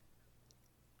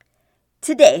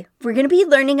Today, we're going to be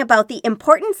learning about the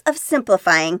importance of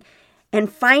simplifying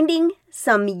and finding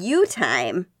some you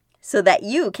time so that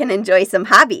you can enjoy some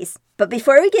hobbies. But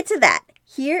before we get to that,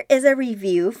 here is a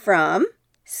review from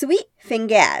Sweet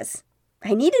Fingaz.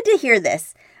 I needed to hear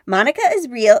this. Monica is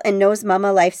real and knows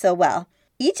mama life so well.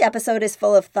 Each episode is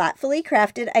full of thoughtfully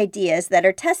crafted ideas that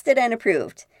are tested and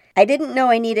approved. I didn't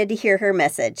know I needed to hear her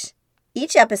message.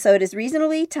 Each episode is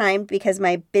reasonably timed because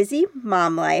my busy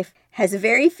mom life has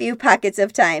very few pockets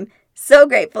of time. So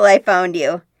grateful I found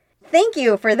you. Thank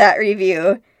you for that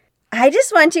review. I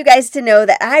just want you guys to know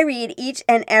that I read each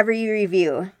and every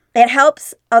review. It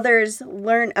helps others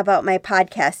learn about my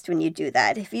podcast when you do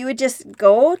that. If you would just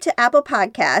go to Apple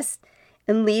Podcasts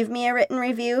and leave me a written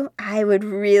review, I would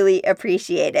really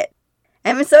appreciate it.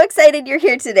 I'm so excited you're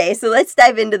here today, so let's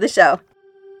dive into the show.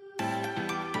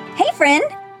 Hey friend,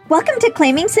 welcome to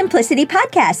Claiming Simplicity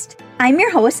Podcast. I'm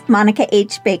your host, Monica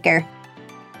H. Baker.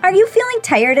 Are you feeling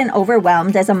tired and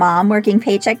overwhelmed as a mom working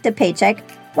paycheck to paycheck,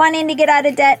 wanting to get out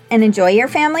of debt and enjoy your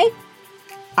family?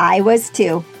 I was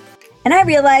too. And I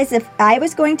realized if I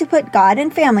was going to put God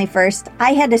and family first,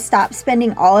 I had to stop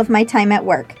spending all of my time at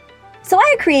work. So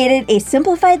I created a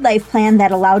simplified life plan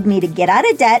that allowed me to get out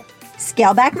of debt,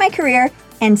 scale back my career,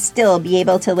 and still be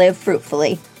able to live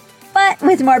fruitfully. But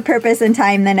with more purpose and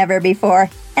time than ever before,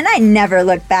 and I never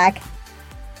look back.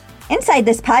 Inside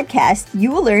this podcast,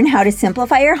 you will learn how to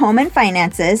simplify your home and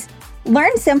finances,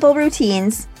 learn simple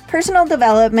routines, personal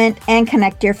development, and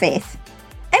connect your faith.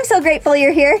 I'm so grateful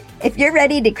you're here. If you're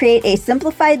ready to create a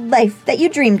simplified life that you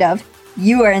dreamed of,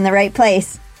 you are in the right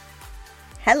place.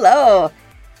 Hello.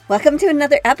 Welcome to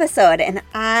another episode, and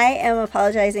I am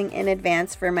apologizing in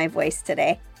advance for my voice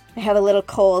today. I have a little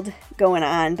cold going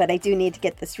on, but I do need to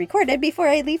get this recorded before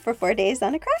I leave for 4 days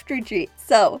on a craft retreat.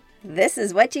 So this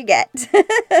is what you get.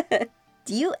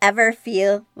 Do you ever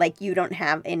feel like you don't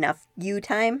have enough you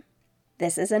time?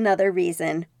 This is another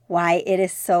reason why it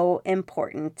is so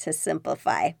important to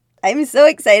simplify. I'm so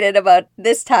excited about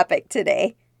this topic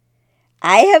today.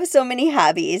 I have so many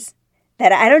hobbies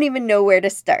that I don't even know where to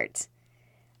start.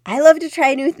 I love to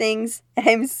try new things, and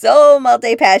I'm so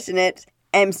multi-passionate.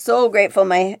 I'm so grateful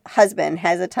my husband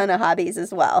has a ton of hobbies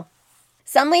as well.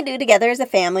 Some we do together as a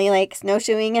family, like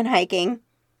snowshoeing and hiking.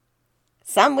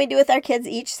 Some we do with our kids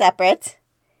each separate.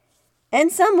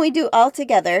 And some we do all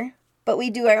together, but we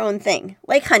do our own thing,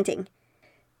 like hunting.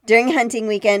 During hunting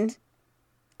weekend,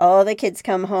 all the kids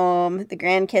come home, the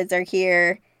grandkids are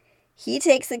here. He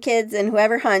takes the kids and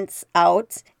whoever hunts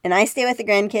out, and I stay with the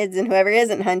grandkids and whoever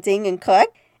isn't hunting and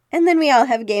cook, and then we all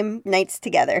have game nights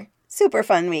together. Super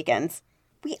fun weekends.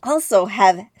 We also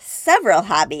have several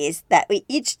hobbies that we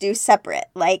each do separate,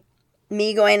 like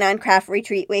me going on craft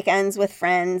retreat weekends with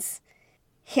friends,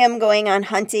 him going on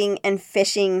hunting and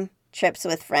fishing trips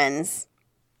with friends.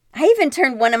 I even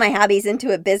turned one of my hobbies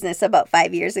into a business about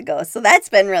 5 years ago, so that's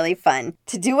been really fun.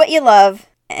 To do what you love,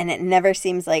 and it never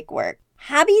seems like work.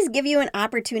 Hobbies give you an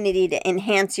opportunity to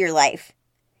enhance your life.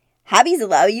 Hobbies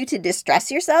allow you to distress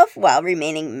yourself while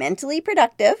remaining mentally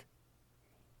productive,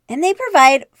 and they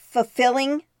provide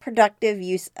fulfilling, productive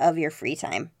use of your free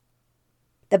time.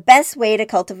 The best way to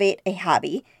cultivate a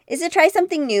hobby is to try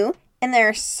something new, and there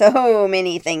are so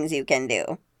many things you can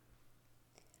do.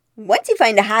 Once you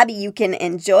find a hobby you can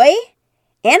enjoy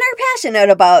and are passionate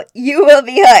about, you will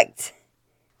be hooked.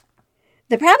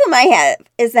 The problem I have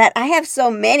is that I have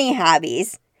so many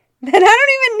hobbies that I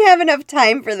don't even have enough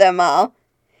time for them all.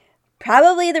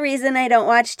 Probably the reason I don't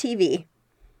watch TV.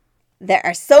 There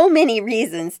are so many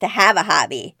reasons to have a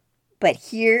hobby, but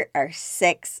here are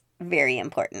 6 very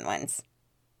important ones.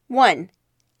 1.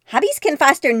 Hobbies can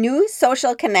foster new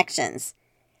social connections.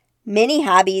 Many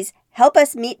hobbies help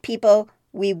us meet people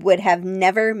we would have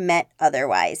never met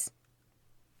otherwise.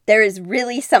 There is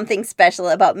really something special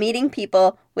about meeting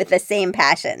people with the same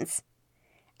passions.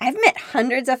 I've met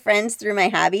hundreds of friends through my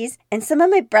hobbies, and some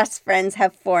of my best friends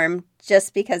have formed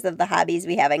just because of the hobbies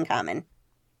we have in common.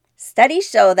 Studies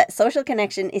show that social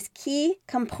connection is a key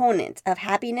component of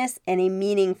happiness and a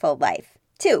meaningful life.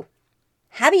 2.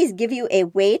 Hobbies give you a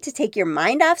way to take your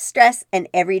mind off stress and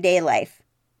everyday life.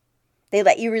 They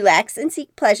let you relax and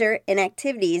seek pleasure in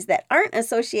activities that aren't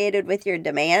associated with your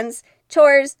demands,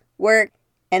 chores, work,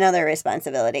 and other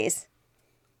responsibilities.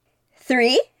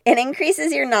 3, it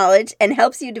increases your knowledge and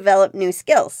helps you develop new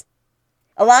skills.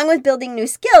 Along with building new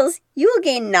skills, you will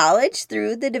gain knowledge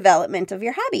through the development of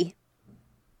your hobby.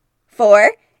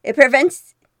 4, it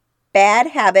prevents bad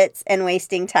habits and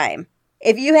wasting time.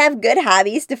 If you have good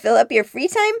hobbies to fill up your free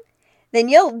time, then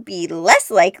you'll be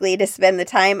less likely to spend the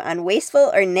time on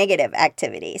wasteful or negative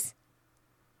activities.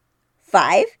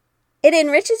 5, it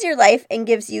enriches your life and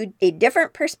gives you a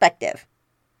different perspective.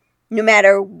 No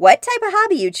matter what type of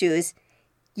hobby you choose,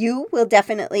 you will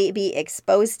definitely be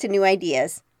exposed to new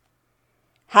ideas.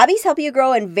 Hobbies help you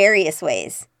grow in various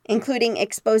ways, including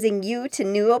exposing you to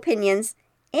new opinions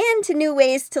and to new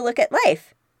ways to look at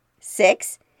life.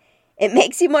 6, it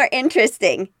makes you more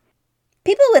interesting.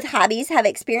 People with hobbies have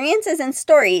experiences and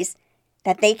stories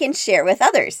that they can share with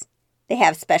others. They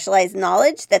have specialized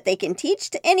knowledge that they can teach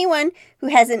to anyone who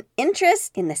has an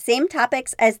interest in the same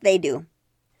topics as they do.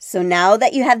 So now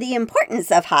that you have the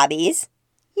importance of hobbies,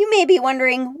 you may be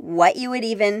wondering what you would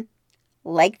even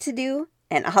like to do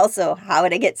and also how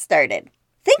to get started.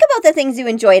 Think about the things you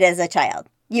enjoyed as a child.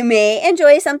 You may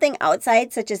enjoy something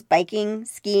outside such as biking,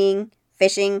 skiing,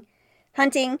 fishing,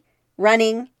 hunting,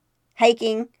 running,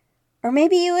 hiking, or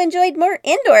maybe you enjoyed more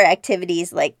indoor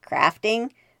activities like crafting,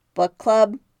 book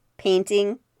club,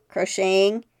 painting,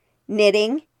 crocheting,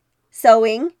 knitting,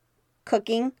 sewing,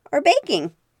 cooking, or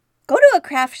baking. Go to a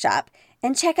craft shop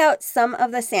and check out some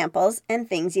of the samples and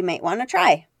things you might want to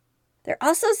try. There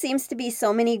also seems to be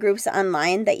so many groups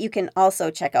online that you can also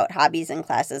check out hobbies and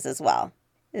classes as well.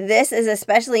 This is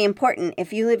especially important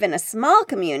if you live in a small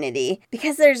community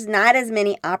because there's not as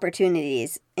many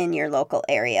opportunities in your local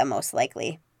area, most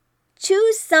likely.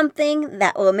 Choose something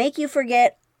that will make you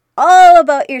forget all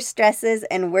about your stresses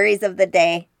and worries of the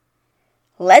day.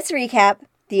 Let's recap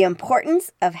the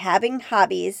importance of having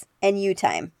hobbies and you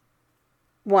time.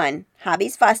 1,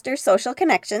 hobbies foster social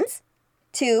connections.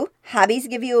 2, hobbies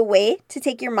give you a way to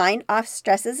take your mind off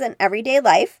stresses in everyday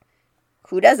life.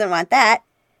 Who doesn't want that?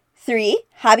 3,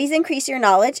 hobbies increase your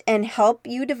knowledge and help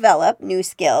you develop new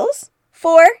skills.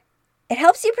 4, it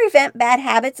helps you prevent bad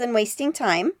habits and wasting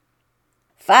time.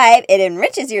 5, it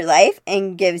enriches your life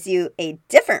and gives you a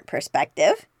different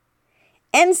perspective.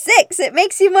 And 6, it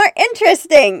makes you more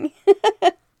interesting.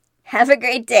 Have a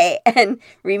great day and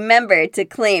remember to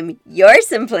claim your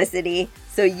simplicity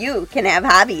so you can have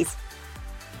hobbies.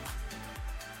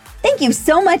 Thank you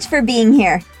so much for being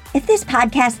here. If this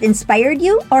podcast inspired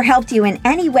you or helped you in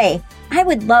any way, I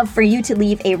would love for you to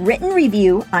leave a written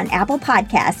review on Apple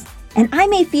Podcasts, and I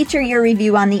may feature your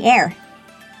review on the air.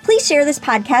 Please share this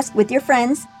podcast with your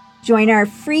friends. Join our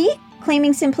free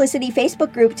Claiming Simplicity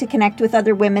Facebook group to connect with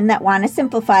other women that want to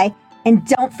simplify. And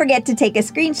don't forget to take a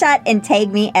screenshot and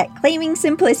tag me at Claiming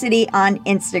Simplicity on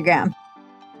Instagram.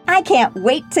 I can't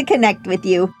wait to connect with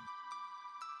you.